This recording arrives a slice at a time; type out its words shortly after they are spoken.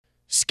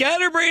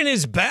Scatterbrain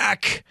is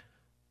back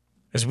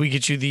as we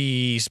get you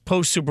the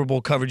post-Super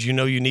Bowl coverage you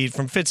know you need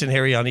from Fitz and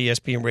Harry on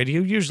ESPN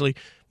Radio, usually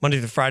Monday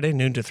to Friday,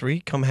 noon to 3.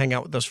 Come hang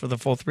out with us for the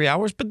full 3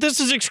 hours. But this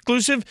is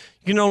exclusive.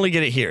 You can only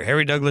get it here.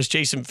 Harry Douglas,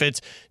 Jason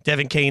Fitz,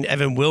 Devin Kane,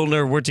 Evan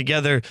Wilner. We're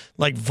together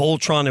like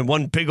Voltron in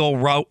one big old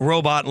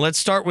robot. And let's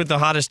start with the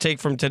hottest take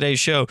from today's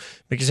show.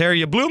 Because, Harry,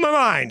 you blew my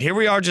mind. Here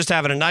we are just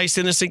having a nice,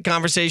 innocent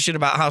conversation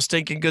about how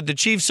stinking good the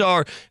Chiefs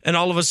are. And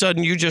all of a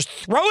sudden, you just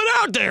throw it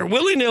out there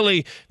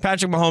willy-nilly.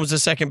 Patrick Mahomes, the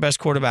second best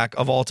quarterback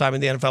of all time in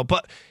the NFL.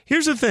 But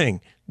here's the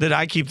thing that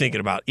I keep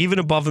thinking about, even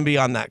above and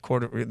beyond that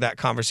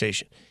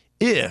conversation.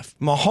 If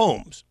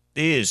Mahomes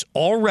is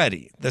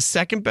already the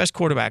second best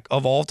quarterback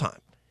of all time,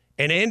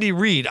 and Andy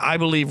Reid, I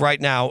believe right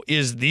now,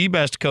 is the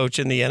best coach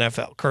in the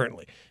NFL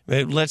currently.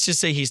 Let's just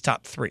say he's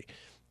top 3.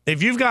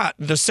 If you've got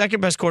the second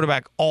best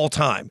quarterback all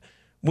time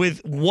with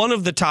one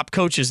of the top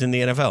coaches in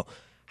the NFL,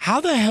 how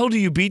the hell do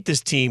you beat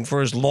this team for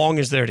as long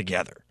as they're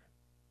together?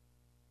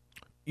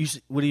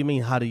 What do you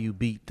mean, how do you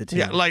beat the team?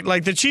 Yeah,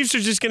 like the Chiefs are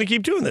just going to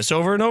keep doing this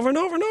over and over and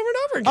over and over and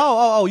over again.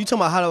 Oh, you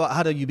talking about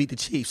how do you beat the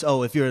Chiefs?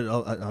 Oh, if you're you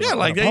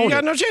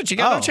got no chance. You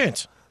got no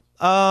chance.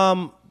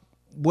 Well,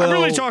 I'm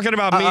really talking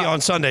about me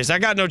on Sundays. I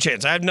got no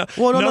chance. I have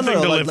nothing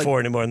to live for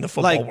anymore in the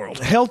football world.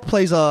 Health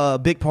plays a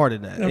big part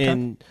in that. Okay.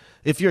 And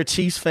if you're a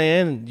Chiefs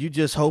fan, you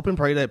just hope and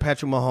pray that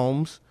Patrick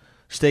Mahomes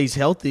stays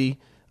healthy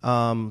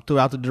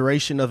throughout the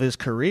duration of his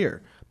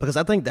career. Because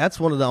I think that's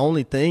one of the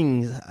only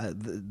things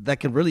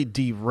that can really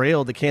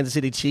derail the Kansas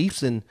City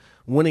Chiefs in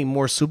winning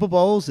more Super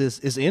Bowls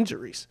is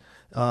injuries.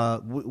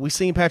 We've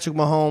seen Patrick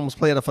Mahomes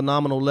play at a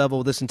phenomenal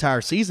level this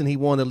entire season. He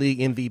won the league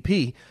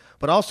MVP.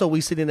 But also we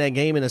see in that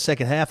game in the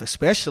second half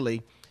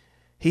especially,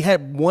 he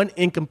had one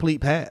incomplete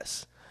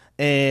pass.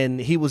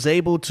 And he was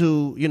able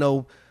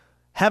to,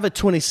 have a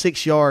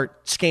 26-yard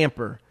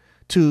scamper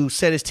to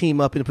set his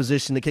team up in a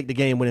position to kick the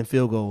game-winning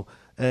field goal.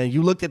 And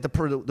you looked at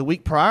the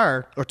week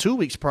prior or 2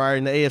 weeks prior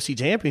in the AFC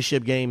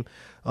Championship game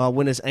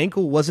when his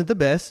ankle wasn't the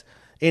best,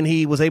 and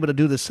he was able to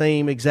do the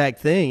same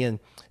exact thing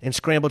and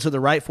scramble to the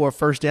right for a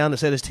first down to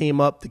set his team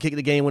up to kick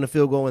the game, win a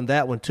field goal in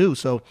that one too.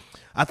 So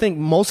I think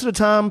most of the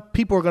time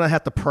people are going to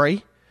have to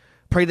pray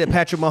that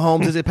Patrick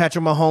Mahomes isn't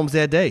Patrick Mahomes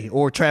that day,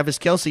 or Travis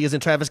Kelce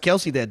isn't Travis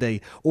Kelce that day,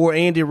 or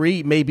Andy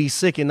Reid may be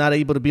sick and not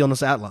able to be on the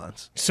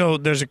sidelines. So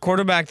there's a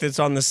quarterback that's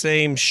on the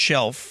same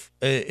shelf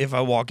if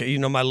I walk it.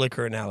 My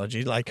liquor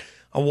analogy. Like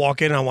I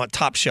walk in, I want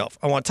top shelf.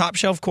 I want top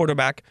shelf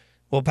quarterback.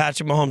 Well,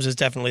 Patrick Mahomes is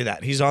definitely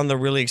that. He's on the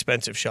really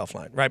expensive shelf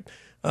line, right?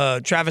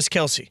 Travis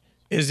Kelce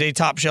is a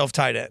top shelf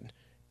tight end.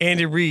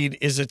 Andy Reid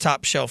is a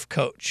top shelf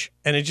coach.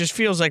 And it just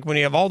feels like when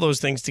you have all those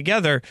things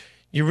together,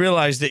 you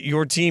realize that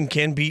your team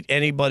can beat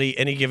anybody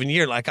any given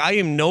year. Like, I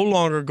am no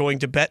longer going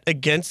to bet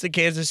against the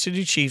Kansas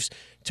City Chiefs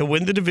to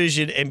win the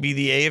division and be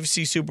the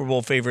AFC Super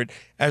Bowl favorite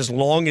as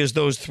long as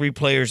those 3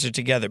 players are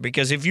together.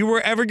 Because if you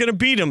were ever going to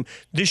beat them,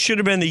 this should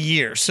have been the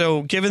year.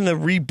 So given the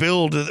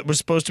rebuild that was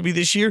supposed to be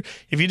this year,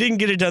 if you didn't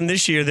get it done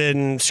this year,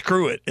 then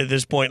screw it at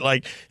this point.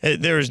 Like,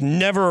 there is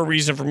never a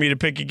reason for me to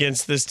pick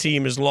against this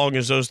team as long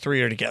as those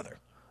 3 are together.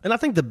 And I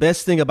think the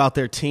best thing about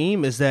their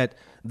team is that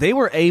they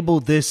were able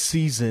this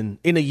season,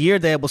 in a year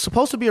that was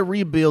supposed to be a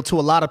rebuild to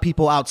a lot of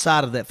people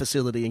outside of that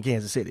facility in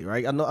Kansas City,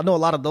 right? I know a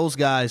lot of those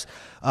guys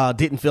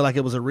didn't feel like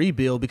it was a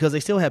rebuild because they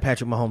still had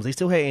Patrick Mahomes. They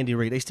still had Andy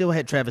Reid. They still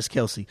had Travis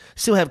Kelce.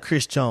 Still have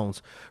Chris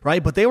Jones,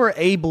 right? But they were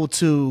able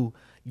to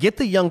get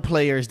the young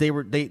players they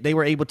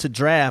were able to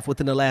draft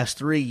within the last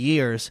 3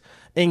 years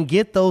and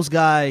get those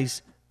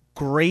guys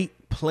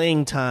great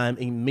playing time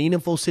in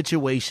meaningful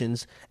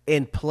situations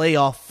and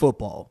playoff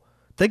football.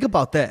 Think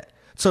about that.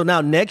 So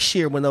now next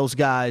year when those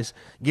guys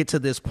get to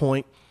this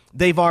point,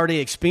 they've already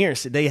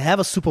experienced it. They have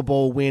a Super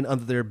Bowl win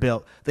under their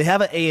belt. They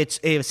have an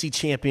AFC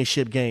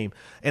Championship game.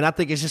 And I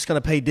think it's just going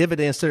to pay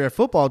dividends to their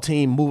football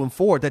team moving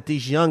forward that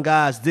these young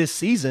guys this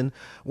season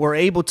were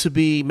able to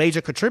be major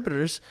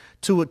contributors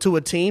to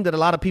a team that a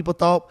lot of people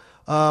thought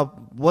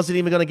wasn't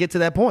even going to get to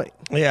that point.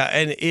 Yeah,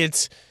 and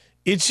it's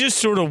just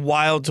sort of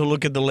wild to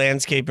look at the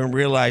landscape and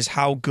realize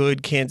how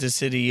good Kansas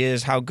City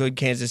is, how good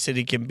Kansas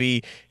City can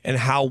be, and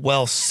how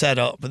well set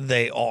up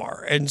they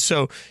are. And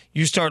so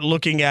you start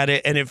looking at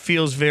it, and it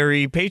feels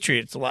very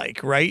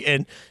Patriots-like, right?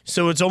 And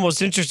so it's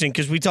almost interesting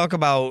because we talk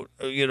about,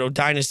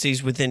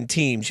 dynasties within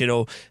teams,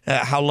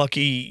 how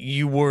lucky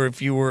you were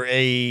if you were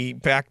a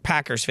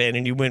Packers fan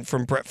and you went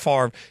from Brett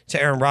Favre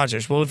to Aaron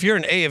Rodgers. Well, if you're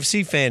an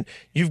AFC fan,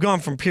 you've gone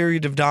from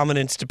period of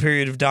dominance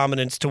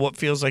to what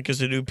feels like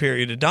is a new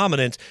period of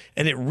dominance,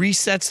 and it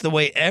resets the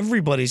way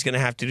everybody's going to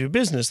have to do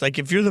business. Like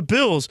if you're the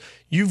Bills,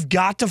 you've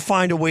got to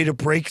find a way to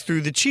break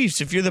through the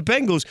Chiefs. If you're the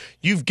Bengals,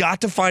 you've got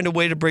to find a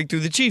way to break through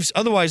the Chiefs.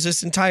 Otherwise,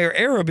 this entire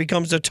era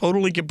becomes a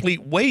totally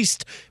complete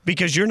waste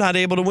because you're not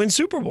able to win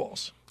Super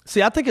Bowls.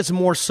 See, I think it's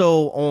more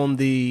so on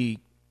the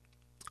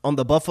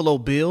Buffalo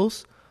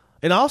Bills.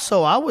 And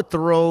also, I would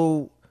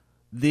throw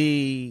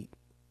the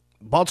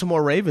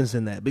Baltimore Ravens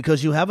in that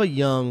because you have a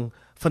young,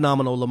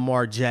 phenomenal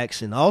Lamar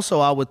Jackson. Also,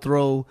 I would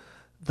throw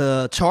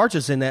the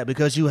Chargers in that,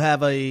 because you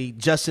have a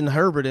Justin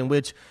Herbert in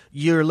which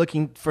you're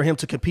looking for him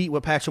to compete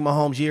with Patrick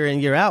Mahomes year in,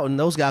 year out, and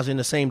those guys are in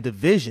the same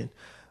division.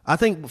 I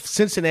think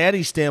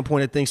Cincinnati's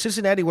standpoint of things,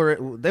 Cincinnati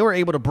were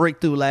able to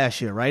break through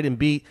last year, right, and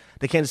beat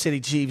the Kansas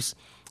City Chiefs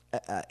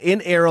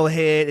in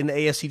Arrowhead in the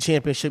AFC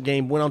Championship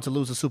game, went on to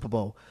lose the Super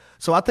Bowl.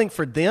 So I think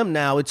for them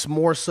now it's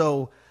more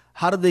so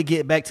how do they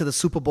get back to the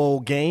Super Bowl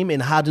game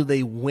and how do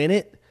they win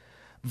it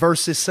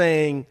versus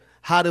saying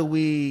how do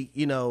we,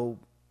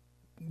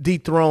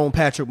 dethrone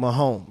Patrick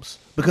Mahomes,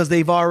 because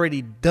they've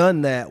already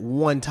done that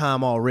one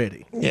time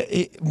already. Yeah,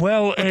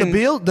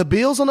 the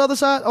Bills on the other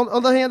side, on the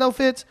other hand, though,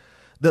 Fitz,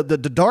 the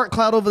dark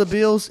cloud over the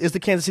Bills is the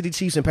Kansas City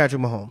Chiefs and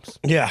Patrick Mahomes.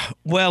 Yeah,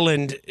 well,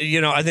 and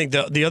I think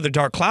the other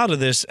dark cloud of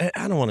this,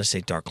 I don't want to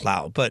say dark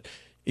cloud, but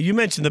you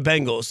mentioned the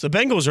Bengals. The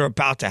Bengals are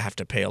about to have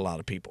to pay a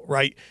lot of people,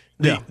 right?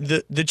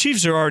 The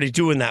Chiefs are already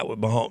doing that with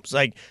Mahomes.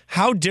 Like,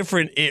 how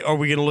different are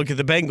we going to look at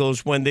the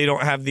Bengals when they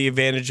don't have the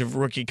advantage of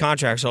rookie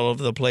contracts all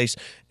over the place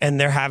and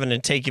they're having to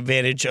take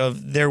advantage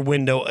of their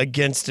window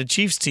against a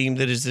Chiefs team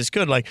that is this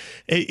good? Like,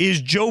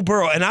 is Joe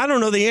Burrow, and I don't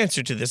know the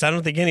answer to this. I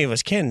don't think any of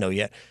us can know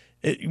yet.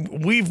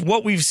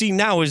 What we've seen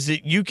now is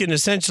that you can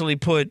essentially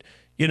put,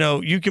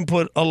 you can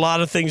put a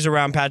lot of things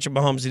around Patrick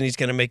Mahomes and he's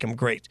going to make him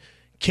great.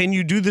 Can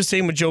you do the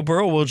same with Joe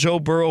Burrow? Will Joe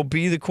Burrow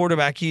be the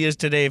quarterback he is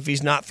today if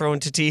he's not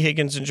throwing to T.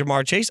 Higgins and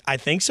Jamar Chase? I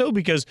think so,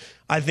 because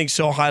I think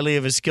so highly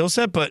of his skill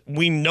set, but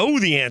we know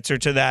the answer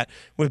to that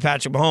with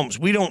Patrick Mahomes.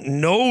 We don't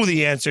know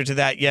the answer to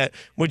that yet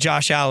with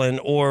Josh Allen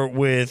or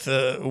with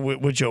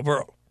Joe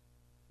Burrow.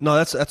 No,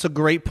 that's a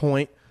great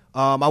point.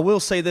 I will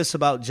say this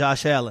about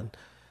Josh Allen.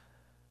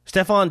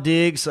 Stephon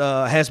Diggs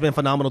has been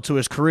phenomenal to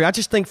his career. I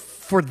just think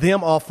for them,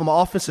 from an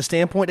offensive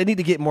standpoint, they need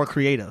to get more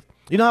creative.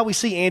 You know how we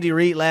see Andy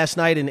Reid last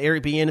night and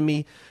Eric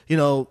Bieniemy,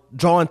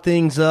 drawing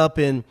things up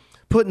and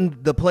putting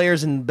the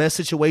players in best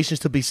situations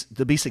to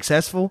be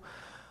successful?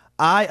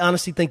 I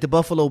honestly think the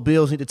Buffalo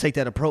Bills need to take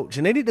that approach,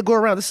 and they need to go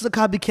around. This is a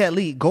copycat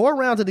league. Go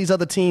around to these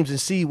other teams and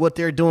see what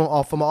they're doing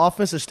from an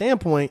offensive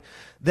standpoint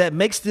that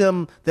makes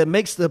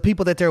the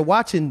people that they're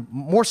watching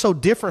more so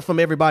different from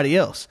everybody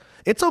else.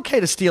 It's okay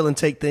to steal and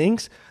take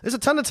things. There's a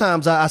ton of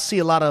times I see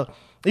a lot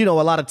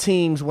of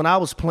teams when I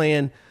was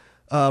playing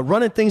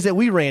running things that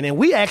we ran, and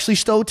we actually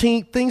stole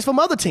things from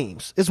other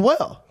teams as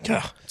well.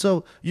 Yeah.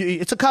 So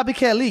it's a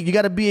copycat league. You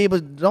got to be able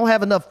to don't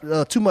have enough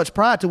too much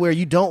pride to where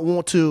you don't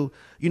want to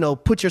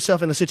put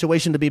yourself in a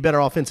situation to be better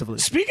offensively.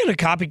 Speaking of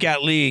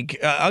copycat league,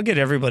 I'll get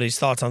everybody's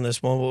thoughts on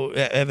this one. Well,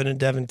 Evan and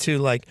Devin too.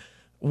 Like,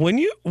 when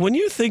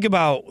you think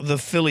about the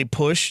Philly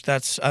push,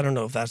 I don't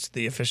know if that's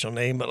the official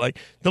name, but like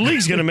the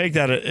league's going to make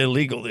that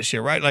illegal this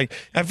year, right? Like,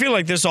 I feel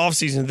like this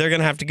offseason they're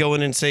going to have to go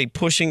in and say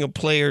pushing a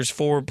player's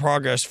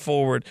progress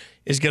forward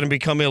is going to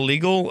become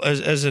illegal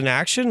as an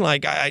action.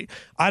 Like, I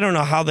don't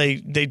know how they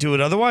do it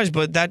otherwise,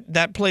 but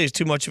that play is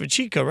too much of a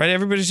cheat code, right?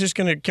 Everybody's just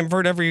going to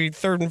convert every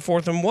 3rd and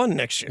 4th and 1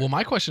 next year. Well,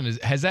 my question is,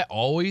 has that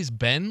always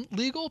been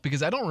legal?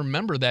 Because I don't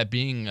remember that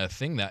being a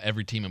thing that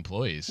every team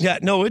employs. Yeah,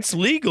 no, it's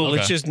legal. Okay.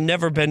 It's just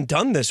never been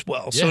done this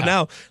well. Yeah. So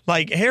now,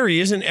 like,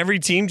 Harry, isn't every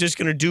team just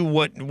going to do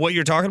what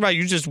you're talking about?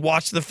 You just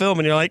watch the film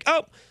and you're like,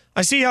 oh,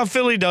 I see how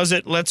Philly does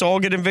it. Let's all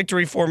get in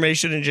victory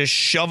formation and just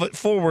shove it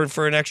forward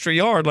for an extra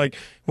yard. Like,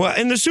 well,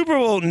 in the Super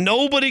Bowl,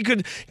 nobody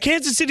could.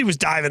 Kansas City was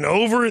diving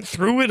over it,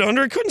 threw it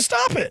under it, couldn't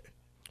stop it.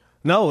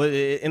 No,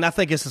 and I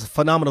think it's a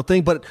phenomenal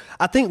thing. But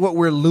I think what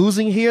we're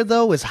losing here,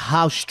 though, is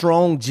how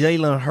strong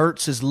Jalen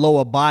Hurts'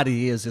 lower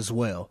body is as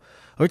well.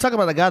 We're talking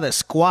about a guy that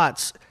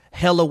squats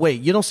hella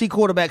weight. You don't see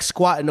quarterbacks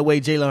squatting the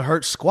way Jalen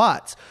Hurts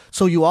squats.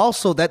 So you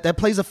also, that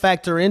plays a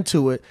factor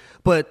into it.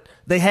 But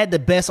they had the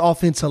best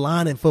offensive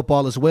line in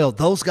football as well.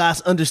 Those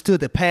guys understood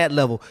the pad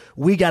level.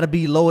 We got to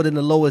be lower than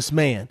the lowest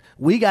man.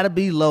 We got to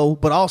be low,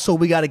 but also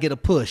we got to get a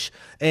push.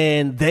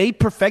 And they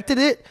perfected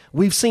it.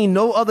 We've seen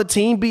no other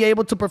team be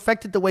able to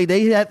perfect it the way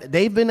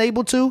they've been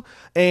able to.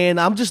 And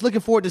I'm just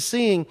looking forward to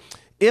seeing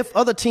if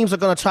other teams are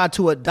going to try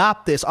to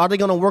adopt this. Are they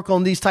going to work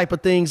on these type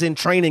of things in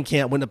training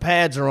camp when the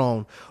pads are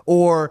on,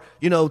 or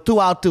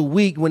throughout the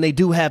week when they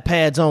do have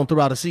pads on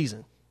throughout the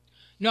season?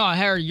 No,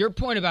 Harry, your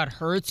point about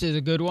Hurts is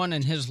a good one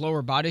and his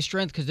lower body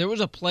strength, because there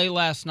was a play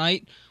last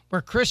night where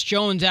Chris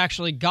Jones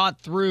actually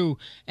got through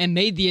and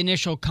made the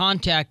initial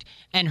contact,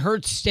 and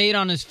Hurts stayed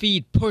on his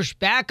feet, pushed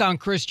back on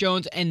Chris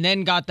Jones, and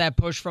then got that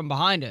push from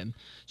behind him.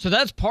 So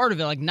that's part of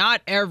it. Like,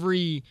 not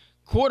every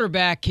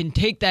quarterback can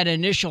take that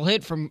initial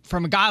hit from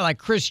a guy like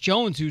Chris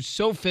Jones, who's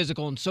so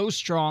physical and so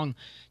strong,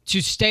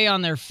 to stay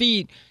on their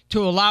feet,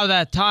 to allow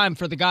that time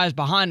for the guys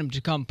behind him to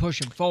come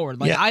pushing forward.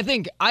 Like, yeah. I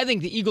think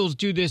the Eagles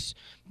do this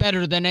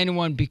better than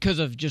anyone because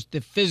of just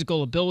the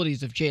physical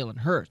abilities of Jalen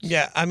Hurts.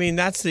 Yeah, I mean,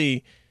 that's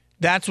the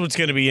That's what's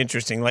going to be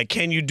interesting. Like,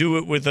 can you do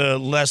it with a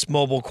less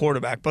mobile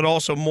quarterback? But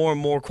also more and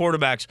more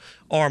quarterbacks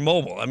are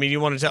mobile. I mean, you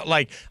want to tell,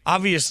 like,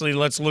 obviously,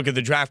 let's look at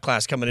the draft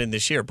class coming in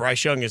this year.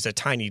 Bryce Young is a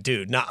tiny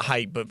dude, not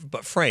height,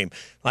 but frame.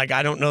 Like,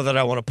 I don't know that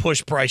I want to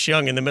push Bryce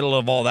Young in the middle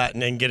of all that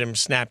and then get him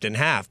snapped in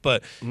half.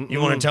 But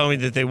you want to tell me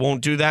that they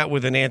won't do that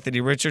with an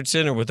Anthony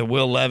Richardson or with a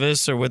Will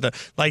Levis or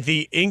with like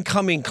the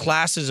incoming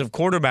classes of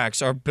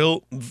quarterbacks are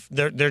built,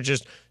 they're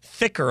just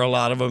thicker, a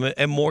lot of them,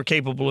 and more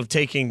capable of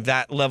taking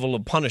that level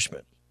of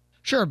punishment.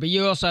 Sure, but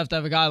you also have to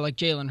have a guy like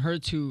Jalen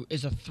Hurts who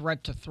is a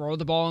threat to throw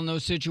the ball in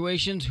those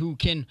situations, who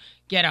can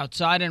get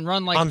outside and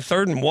run. Like on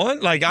 3rd and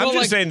 1? Like, I'm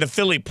just saying the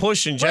Philly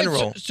push in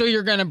general. Right, so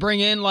you're going to bring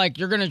in, like,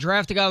 you're going to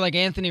draft a guy like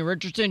Anthony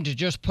Richardson to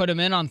just put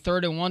him in on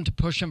 3rd and 1 to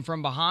push him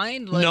from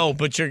behind? Like, no,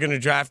 but you're going to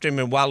draft him,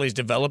 and while he's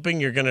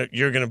developing, you're going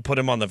to put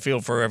him on the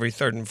field for every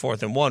 3rd and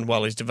 4th and 1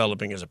 while he's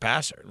developing as a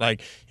passer.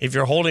 Like, if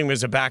you're holding him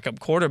as a backup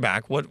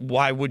quarterback,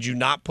 why would you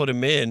not put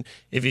him in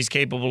if he's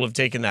capable of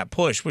taking that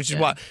push? Which is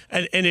why,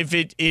 and if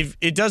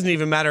it doesn't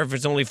even matter if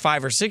it's only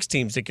 5 or 6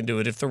 teams that can do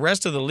it. If the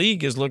rest of the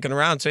league is looking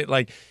around, say,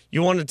 like,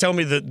 you want to tell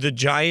me that the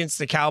Giants,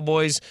 the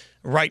Cowboys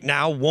right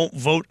now won't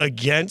vote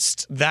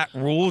against that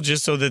rule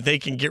just so that they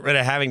can get rid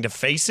of having to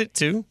face it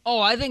too?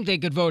 Oh, I think they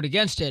could vote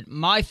against it.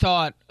 My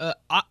thought,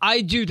 I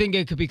do think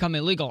it could become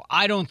illegal.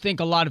 I don't think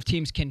a lot of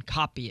teams can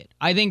copy it.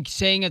 I think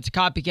saying it's a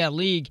copycat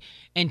league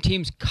and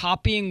teams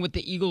copying what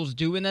the Eagles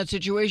do in that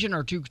situation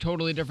are two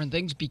totally different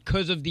things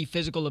because of the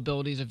physical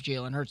abilities of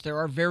Jalen Hurts. There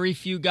are very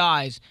few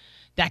guys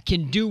that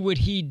can do what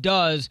he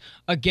does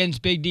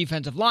against big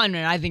defensive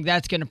linemen. And I think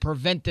that's going to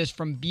prevent this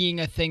from being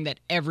a thing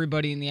that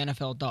everybody in the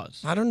NFL does.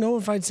 I don't know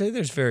if I'd say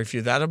there's very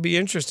few. That'll be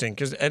interesting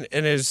because, and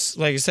as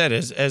like I said,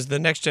 as the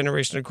next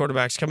generation of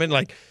quarterbacks come in,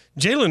 like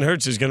Jalen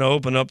Hurts is going to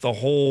open up the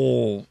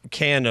whole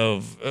can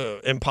of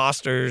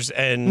imposters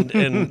and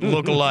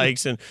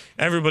lookalikes, and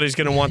everybody's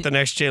going to want the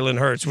next Jalen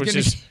Hurts, which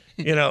is.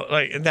 You know,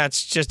 like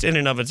that's just in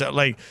and of itself.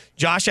 Like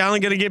Josh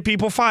Allen going to get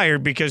people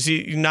fired because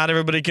not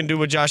everybody can do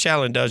what Josh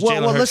Allen does. Well,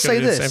 Jalen let's Hurts say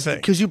this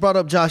because you brought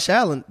up Josh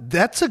Allen.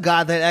 That's a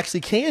guy that actually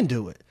can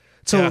do it.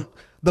 So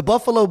the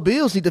Buffalo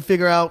Bills need to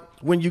figure out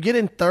when you get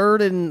in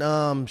 3rd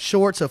and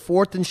shorts or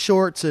 4th and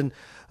shorts, and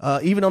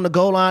even on the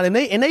goal line,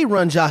 and they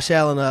run Josh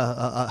Allen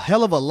a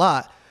hell of a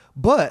lot.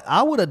 But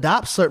I would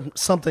adopt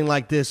something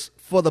like this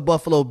for the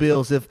Buffalo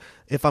Bills if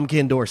I'm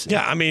Ken Dorsey.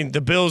 Yeah, I mean,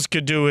 the Bills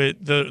could do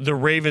it. The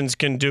Ravens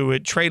can do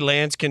it. Trey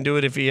Lance can do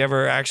it if he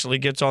ever actually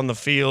gets on the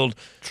field.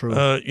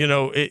 True. You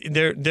know,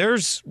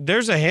 there's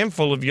a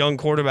handful of young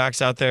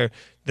quarterbacks out there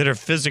that are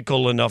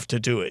physical enough to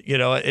do it. You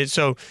know,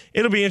 so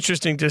it'll be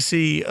interesting to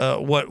see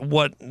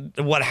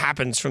what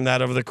happens from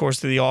that over the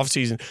course of the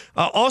offseason.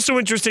 Also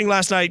interesting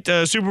last night,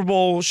 Super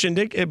Bowl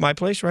shindig at my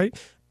place, right?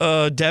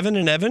 Devin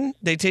and Evan,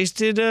 they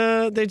tasted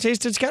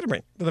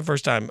Scatterbrain for the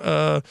first time.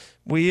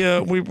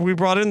 We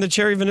brought in the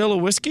cherry vanilla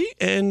whiskey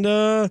and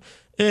had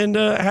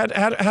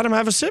them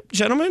have a sip.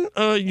 Gentlemen,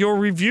 your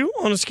review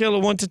on a scale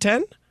of 1 to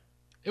 10?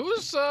 It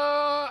was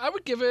I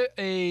would give it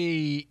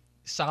a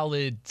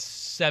solid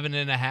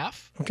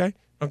 7.5.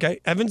 Okay.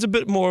 Evan's a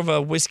bit more of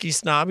a whiskey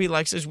snob. He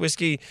likes his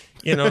whiskey,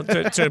 you know,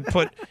 to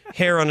put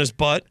hair on his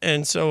butt.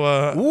 And so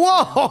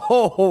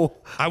whoa!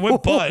 I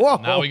went butt. Whoa.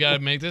 Now we got to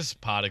make this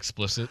pod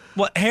explicit.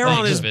 What, hair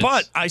on his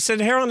butt? I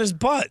said hair on his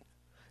butt.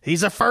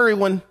 He's a furry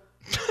one.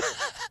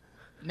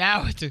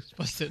 Now it's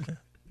explicit.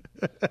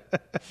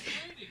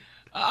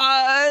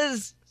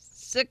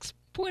 6.5.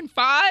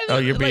 Oh,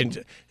 you're being.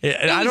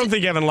 I don't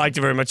think Evan liked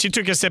it very much. He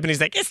took a sip and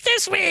he's like, "It's too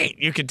sweet."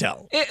 You could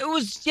tell. It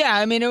was, yeah.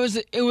 I mean, it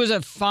was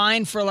a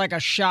fine for like a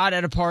shot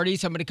at a party.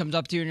 Somebody comes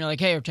up to you and you're like,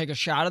 "Hey, take a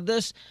shot of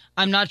this."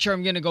 I'm not sure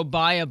I'm gonna go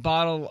buy a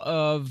bottle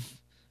of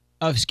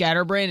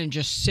Scatterbrain and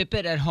just sip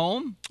it at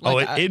home.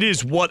 Like, it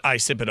is what I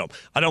sip at home.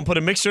 I don't put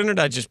a mixer in it.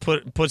 I just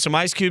put some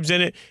ice cubes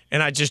in it,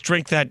 and I just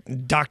drink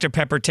that Dr.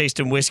 Pepper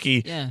tasting whiskey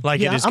it is going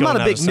out of sight. I'm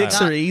not a big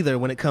mixer either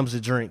when it comes to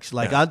drinks.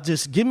 Like I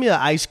just give me an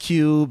ice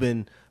cube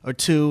or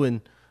two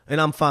and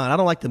I'm fine. I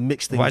don't like to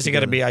mix things. Why has it got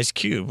to be ice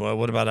cube? Well,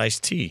 what about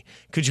iced tea?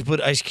 Could you put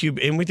ice cube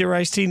in with your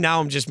iced tea?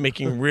 Now I'm just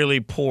making really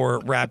poor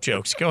rap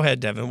jokes. Go ahead,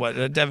 Devin.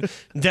 What?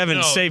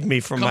 Devin, save me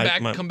from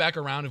my. Come back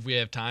around if we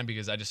have time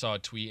because I just saw a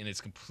tweet and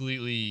it's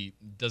completely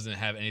doesn't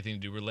have anything to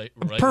do relate.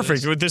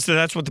 Perfect. With this,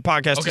 that's what the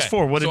podcast is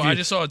for. What I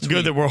just saw a tweet.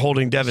 Good that we're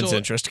holding Devin's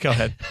interest. Go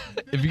ahead.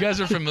 If you guys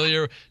are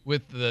familiar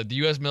with the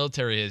U.S.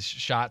 military has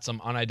shot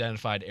some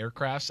unidentified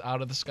aircrafts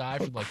out of the sky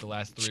for like the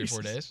last 3 or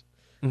 4 days.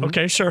 Mm-hmm.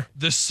 Okay, sure.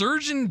 The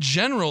Surgeon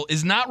General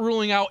is not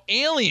ruling out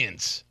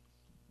aliens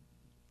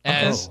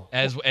as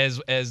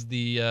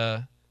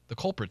the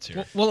culprits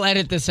here. We'll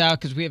edit this out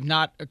because we have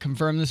not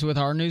confirmed this with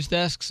our news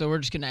desk, so we're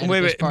just going to edit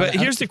this part But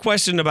here's the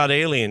question about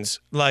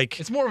aliens. Like,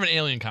 it's more of an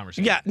alien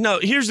conversation. Yeah, no,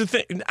 here's the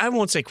thing. I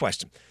won't say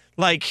question.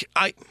 Like,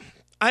 I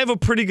have a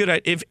pretty good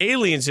idea. If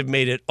aliens have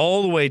made it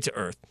all the way to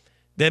Earth,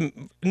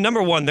 then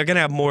number one, they're going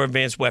to have more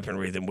advanced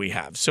weaponry than we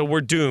have. So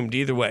we're doomed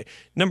either way.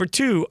 Number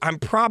two, I'm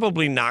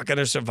probably not going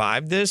to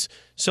survive this.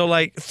 So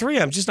like 3,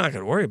 I'm just not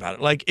going to worry about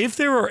it. Like if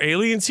there are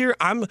aliens here,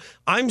 I'm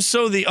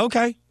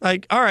okay.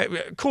 Like, all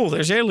right, cool.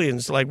 There's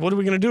aliens. Like, what are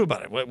we going to do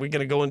about it? What, we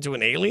going to go into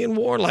an alien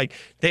war? Like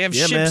they have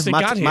ships that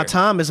got here. My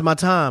time is my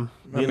time.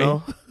 You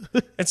know,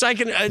 it's like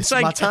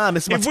my time.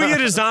 It's my if time. we get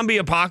a zombie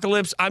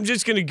apocalypse, I'm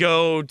just going to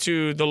go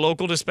to the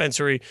local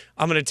dispensary.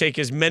 I'm going to take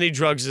as many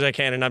drugs as I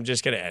can, and I'm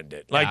just going to end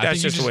it. Like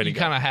that's just the way to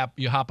go.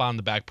 You hop on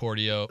the back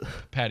patio,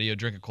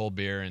 drink a cold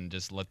beer, and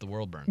just let the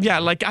world burn. Yeah,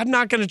 like I'm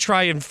not going to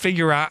try and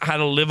figure out how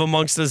to live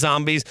amongst the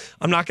zombies.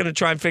 I'm not going to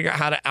try and figure out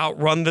how to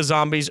outrun the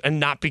zombies and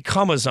not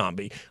become a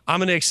zombie. I'm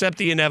going to accept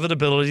the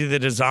inevitability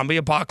that a zombie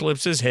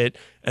apocalypse has hit,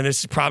 and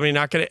this is probably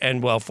not going to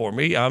end well for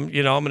me. I'm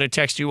going to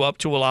text you up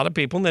to a lot of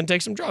people and then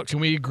take some drugs. Can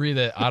we agree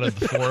that out of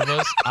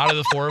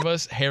the four of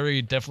us,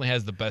 Harry definitely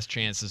has the best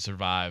chance to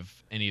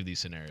survive any of these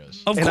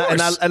scenarios? Of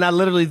course. And I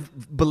literally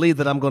believe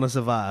that I'm going to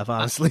survive,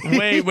 honestly.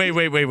 Wait.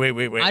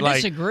 I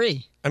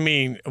disagree. I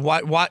mean,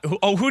 why?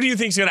 Who do you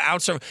think is going to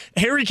outsurvive?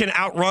 Harry can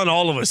outrun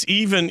all of us,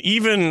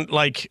 even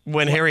like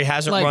when Harry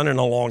hasn't run in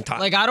a long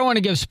time. Like, I don't want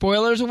to give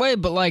spoilers away,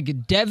 but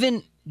like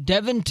Devin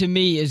to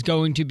me is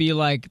going to be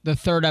like the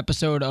 3rd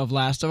episode of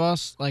Last of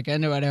Us. Like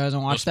anybody who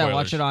hasn't watched that,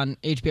 watch it on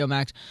HBO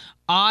Max.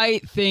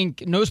 I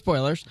think, no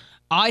spoilers,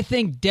 I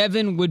think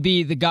Devin would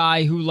be the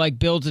guy who like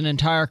builds an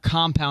entire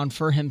compound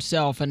for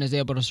himself and is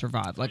able to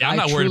survive. Like I'm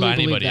not worried about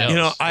anybody else. You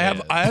know, I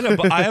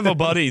have a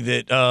buddy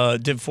that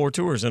did 4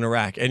 tours in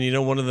Iraq, and you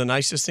know, one of the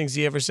nicest things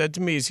he ever said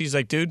to me is he's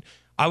like, dude,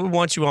 I would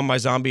want you on my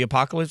zombie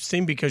apocalypse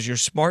team because you're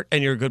smart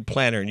and you're a good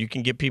planner and you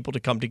can get people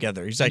to come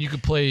together. He's like, you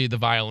could play the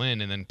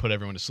violin and then put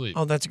everyone to sleep.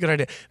 Oh, that's a good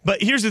idea.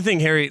 But here's the thing,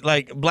 Harry.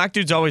 Like, black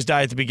dudes always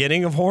die at the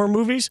beginning of horror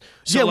movies.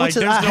 So, yeah, like,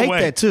 I hate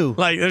that too.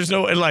 Like, there's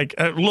no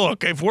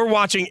look. If we're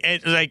watching,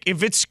 like,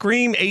 if it's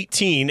Scream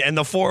 18 and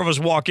the 4 of us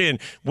walk in,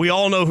 we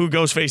all know who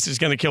Ghostface is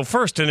going to kill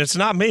first, and it's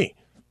not me.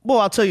 Well,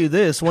 I'll tell you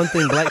this. One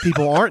thing black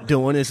people aren't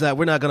doing is that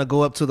we're not going to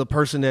go up to the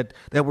person that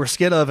we're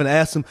scared of and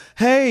ask them,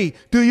 hey,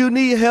 do you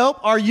need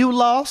help? Are you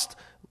lost?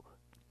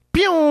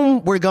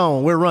 Boom, we're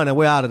gone. We're running.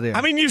 We're out of there.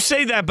 I mean, you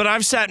say that, but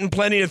I've sat in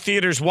plenty of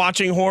theaters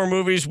watching horror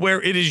movies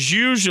where it is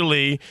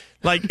usually,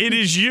 I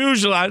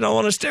don't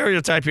want to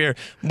stereotype here,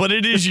 but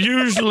it is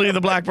usually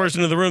the black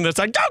person in the room that's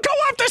like, don't go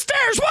up the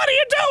stairs. What are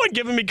you doing?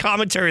 Giving me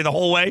commentary the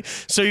whole way.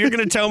 So you're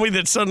going to tell me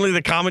that suddenly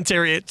the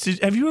commentary,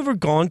 have you ever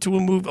gone to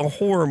a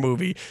horror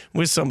movie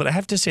with somebody? I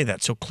have to say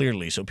that so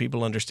clearly so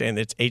people understand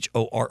that it's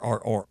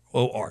HORROR.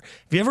 Have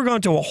you ever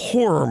gone to a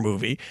horror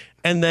movie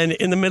and then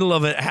in the middle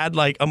of it had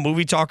like a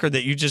movie talker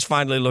that you just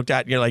finally looked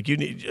at and you're like, you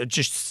need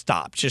just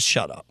stop, just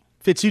shut up?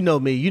 Fitz, you know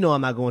me. You know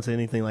I'm not going to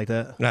anything like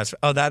that.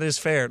 That is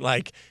fair.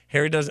 Like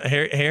Harry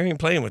ain't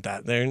playing with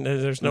that.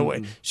 There's no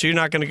way. So you're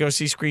not going to go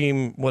see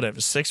Scream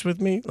 6 with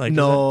me? Like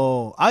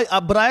no,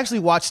 but I actually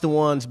watched the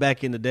ones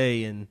back in the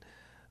day, and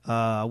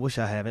I wish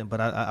I haven't, but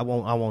I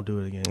won't do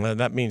it again.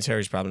 That means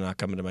Harry's probably not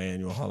coming to my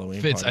annual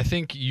Halloween Fitz, party. I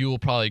think you'll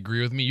probably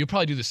agree with me. You'll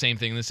probably do the same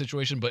thing in this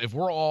situation. But if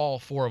we're all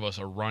 4 of us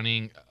are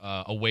running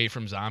away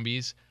from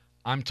zombies,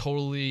 I'm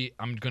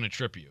going to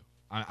trip you.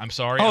 I'm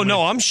sorry.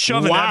 No, I'm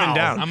shoving Evan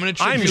down. I'm going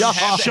to trip you.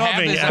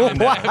 Shoving Evan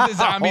down. Have the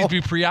zombies be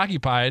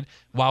preoccupied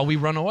while we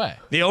run away.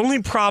 The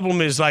only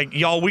problem is, like,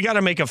 y'all, we got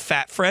to make a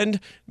fat friend,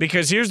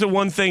 because here's the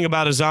one thing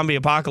about a zombie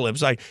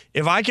apocalypse. Like,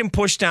 if I can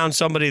push down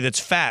somebody that's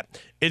fat,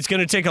 it's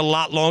going to take a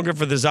lot longer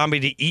for the zombie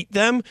to eat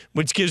them,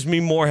 which gives me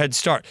more head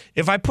start.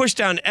 If I push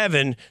down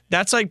Evan,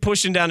 that's like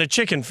pushing down a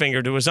chicken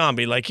finger to a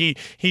zombie. Like, he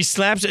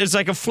slaps it. It's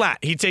like a flat.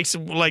 He takes,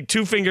 like,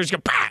 2 fingers,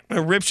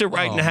 and rips it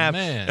right in half.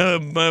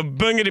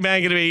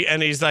 Bungity-bangity,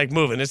 and he's, like,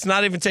 moving. It's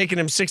not even taking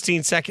him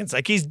 16 seconds.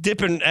 Like, he's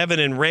dipping Evan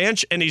in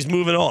ranch, and he's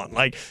moving on.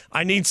 Like,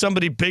 I need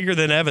somebody bigger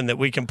than Evan that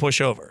we can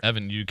push over.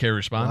 Evan, you care to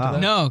respond to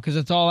that? No, because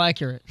it's all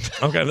accurate.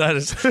 Okay, that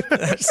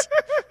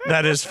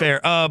is fair.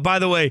 By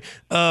the way,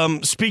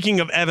 speaking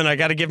of Evan, I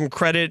got to give him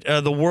credit.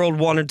 The world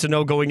wanted to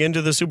know going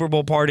into the Super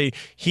Bowl party.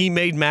 He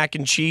made mac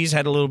and cheese,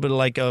 had a little bit of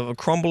like a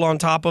crumble on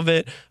top of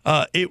it.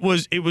 It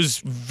was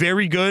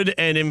very good,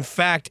 and in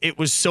fact, it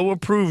was so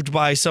approved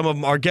by some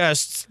of our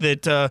guests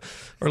that are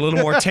a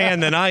little more tan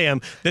than I am,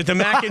 that the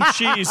mac and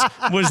cheese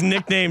was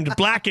nicknamed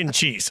Black and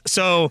Cheese.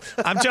 So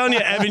I'm telling you,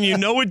 Evan,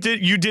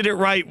 you did it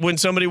right when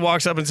somebody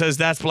walks up and says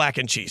that's black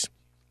and cheese.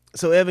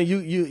 So Evan,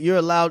 you're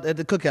allowed at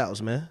the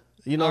cookouts, man.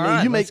 You know what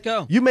I mean? Let's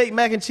go. You make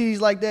mac and cheese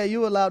like that,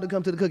 you're allowed to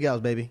come to the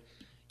cookouts, baby.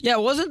 Yeah,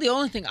 it wasn't the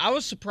only thing. I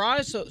was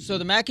surprised. So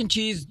the mac and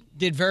cheese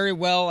did very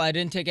well. I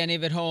didn't take any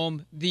of it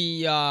home.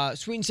 The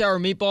sweet and sour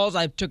meatballs,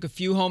 I took a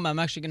few home. I'm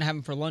actually going to have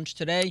them for lunch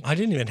today. I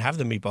didn't even have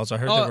the meatballs. I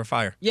heard they were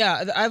fire.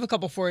 Yeah, I have a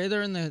couple for you.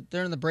 They're in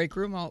the break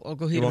room. I'll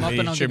go heat them up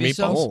and I'll give you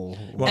some. Your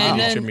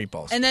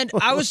meatballs. And then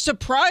I was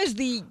surprised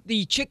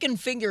the chicken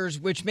fingers,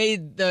 which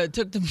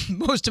took the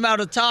most amount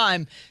of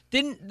time,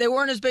 they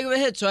weren't as big of a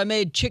hit. So I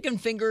made chicken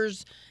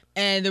fingers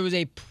and there was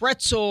a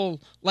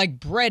pretzel like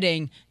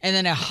breading, and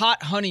then a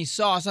hot honey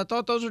sauce. I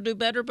thought those would do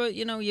better, but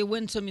you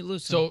win some, you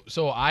lose some.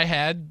 So I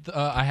had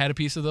a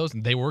piece of those,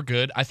 and they were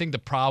good. I think the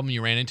problem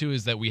you ran into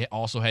is that we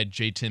also had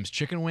J. Tim's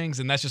chicken wings,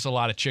 and that's just a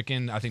lot of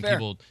chicken. I think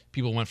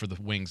people went for the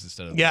wings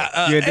instead of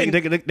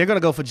they're gonna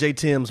go for J.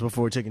 Tim's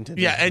before chicken Tim's.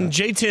 Yeah, and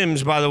J.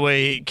 Tim's, by the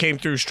way, came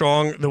through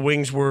strong. The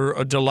wings were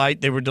a delight.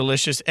 They were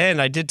delicious,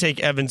 and I did take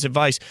Evan's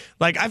advice.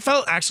 Like, I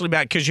felt actually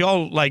bad because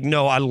y'all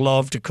know I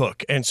love to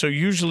cook, and so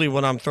usually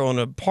when I'm throwing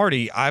a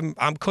party, I'm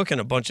cooking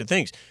a bunch of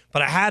things.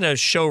 But I had a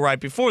show right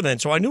before then,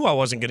 so I knew I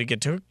wasn't going to get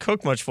to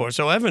cook much for it.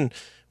 So Evan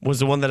was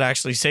the one that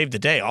actually saved the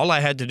day. All I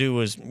had to do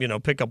was,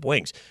 pick up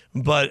wings.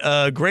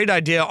 But great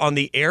idea on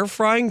the air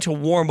frying to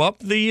warm up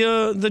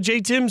the J.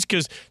 Tim's,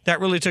 because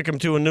that really took him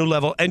to a new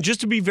level. And just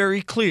to be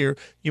very clear,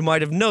 you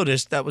might have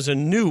noticed that was a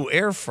new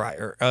air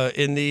fryer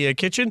in the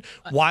kitchen.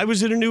 Why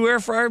was it a new air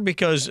fryer?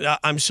 Because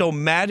I'm so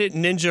mad at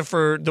Ninja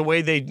for the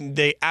way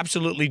they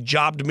absolutely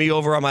jobbed me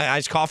over on my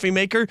iced coffee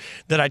maker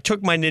that I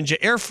took my Ninja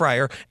air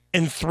fryer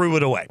and threw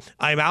it away.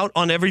 I'm out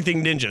on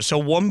everything Ninja. So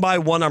one by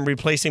one, I'm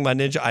replacing my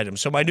Ninja items.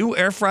 So my new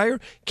air fryer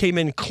came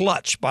in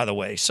clutch, by the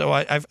way. So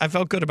I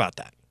felt good about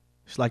that.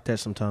 It's like that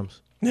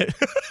sometimes. It's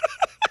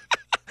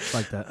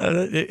like that.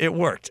 It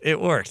worked.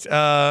 It worked.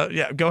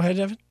 Yeah, go ahead,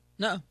 Evan.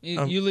 No,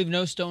 you leave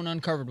no stone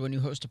uncovered when you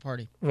host a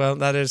party. Well,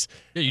 that is...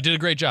 Yeah, you did a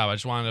great job. I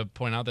just wanted to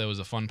point out that it was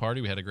a fun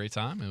party. We had a great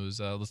time. It was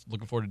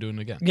looking forward to doing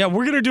it again. Yeah,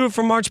 we're going to do it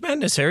for March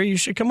Madness, Harry. You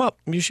should come up.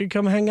 You should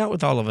come hang out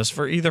with all of us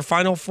for either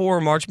Final Four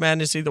or March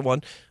Madness, either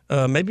one.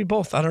 Maybe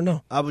both. I don't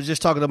know. I was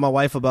just talking to my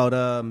wife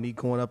about me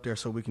going up there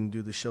so we can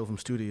do the show from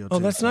studio. Oh,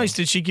 that's nice.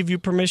 Did she give you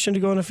permission to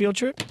go on a field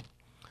trip?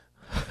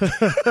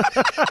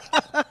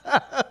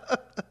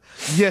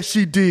 Yes,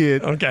 she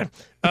did. Okay.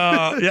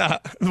 Yeah.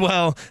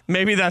 Well,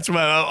 maybe that's one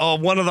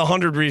of the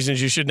 100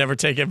 reasons you should never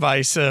take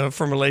advice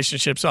from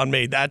relationships on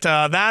me.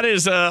 That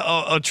is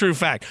a true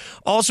fact.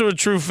 Also a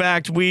true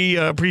fact, we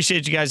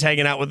appreciate you guys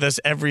hanging out with us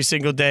every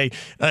single day.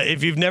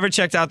 If you've never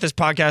checked out this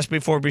podcast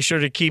before, be sure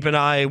to keep an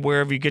eye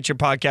wherever you get your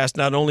podcast.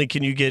 Not only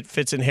can you get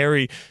Fitz and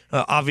Harry,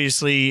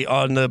 obviously,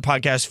 on the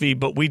podcast feed,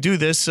 but we do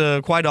this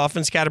quite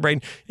often.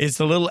 Scatterbrain is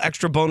the little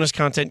extra bonus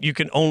content you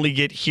can only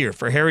get here.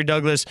 For Harry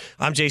Douglas,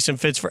 I'm Jason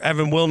Fitz. For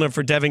Evan Wilner,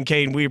 for Devin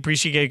Kane, we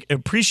appreciate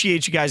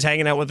you guys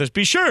hanging out with us.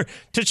 Be sure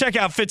to check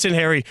out Fitz and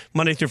Harry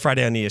Monday through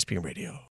Friday on ESPN Radio.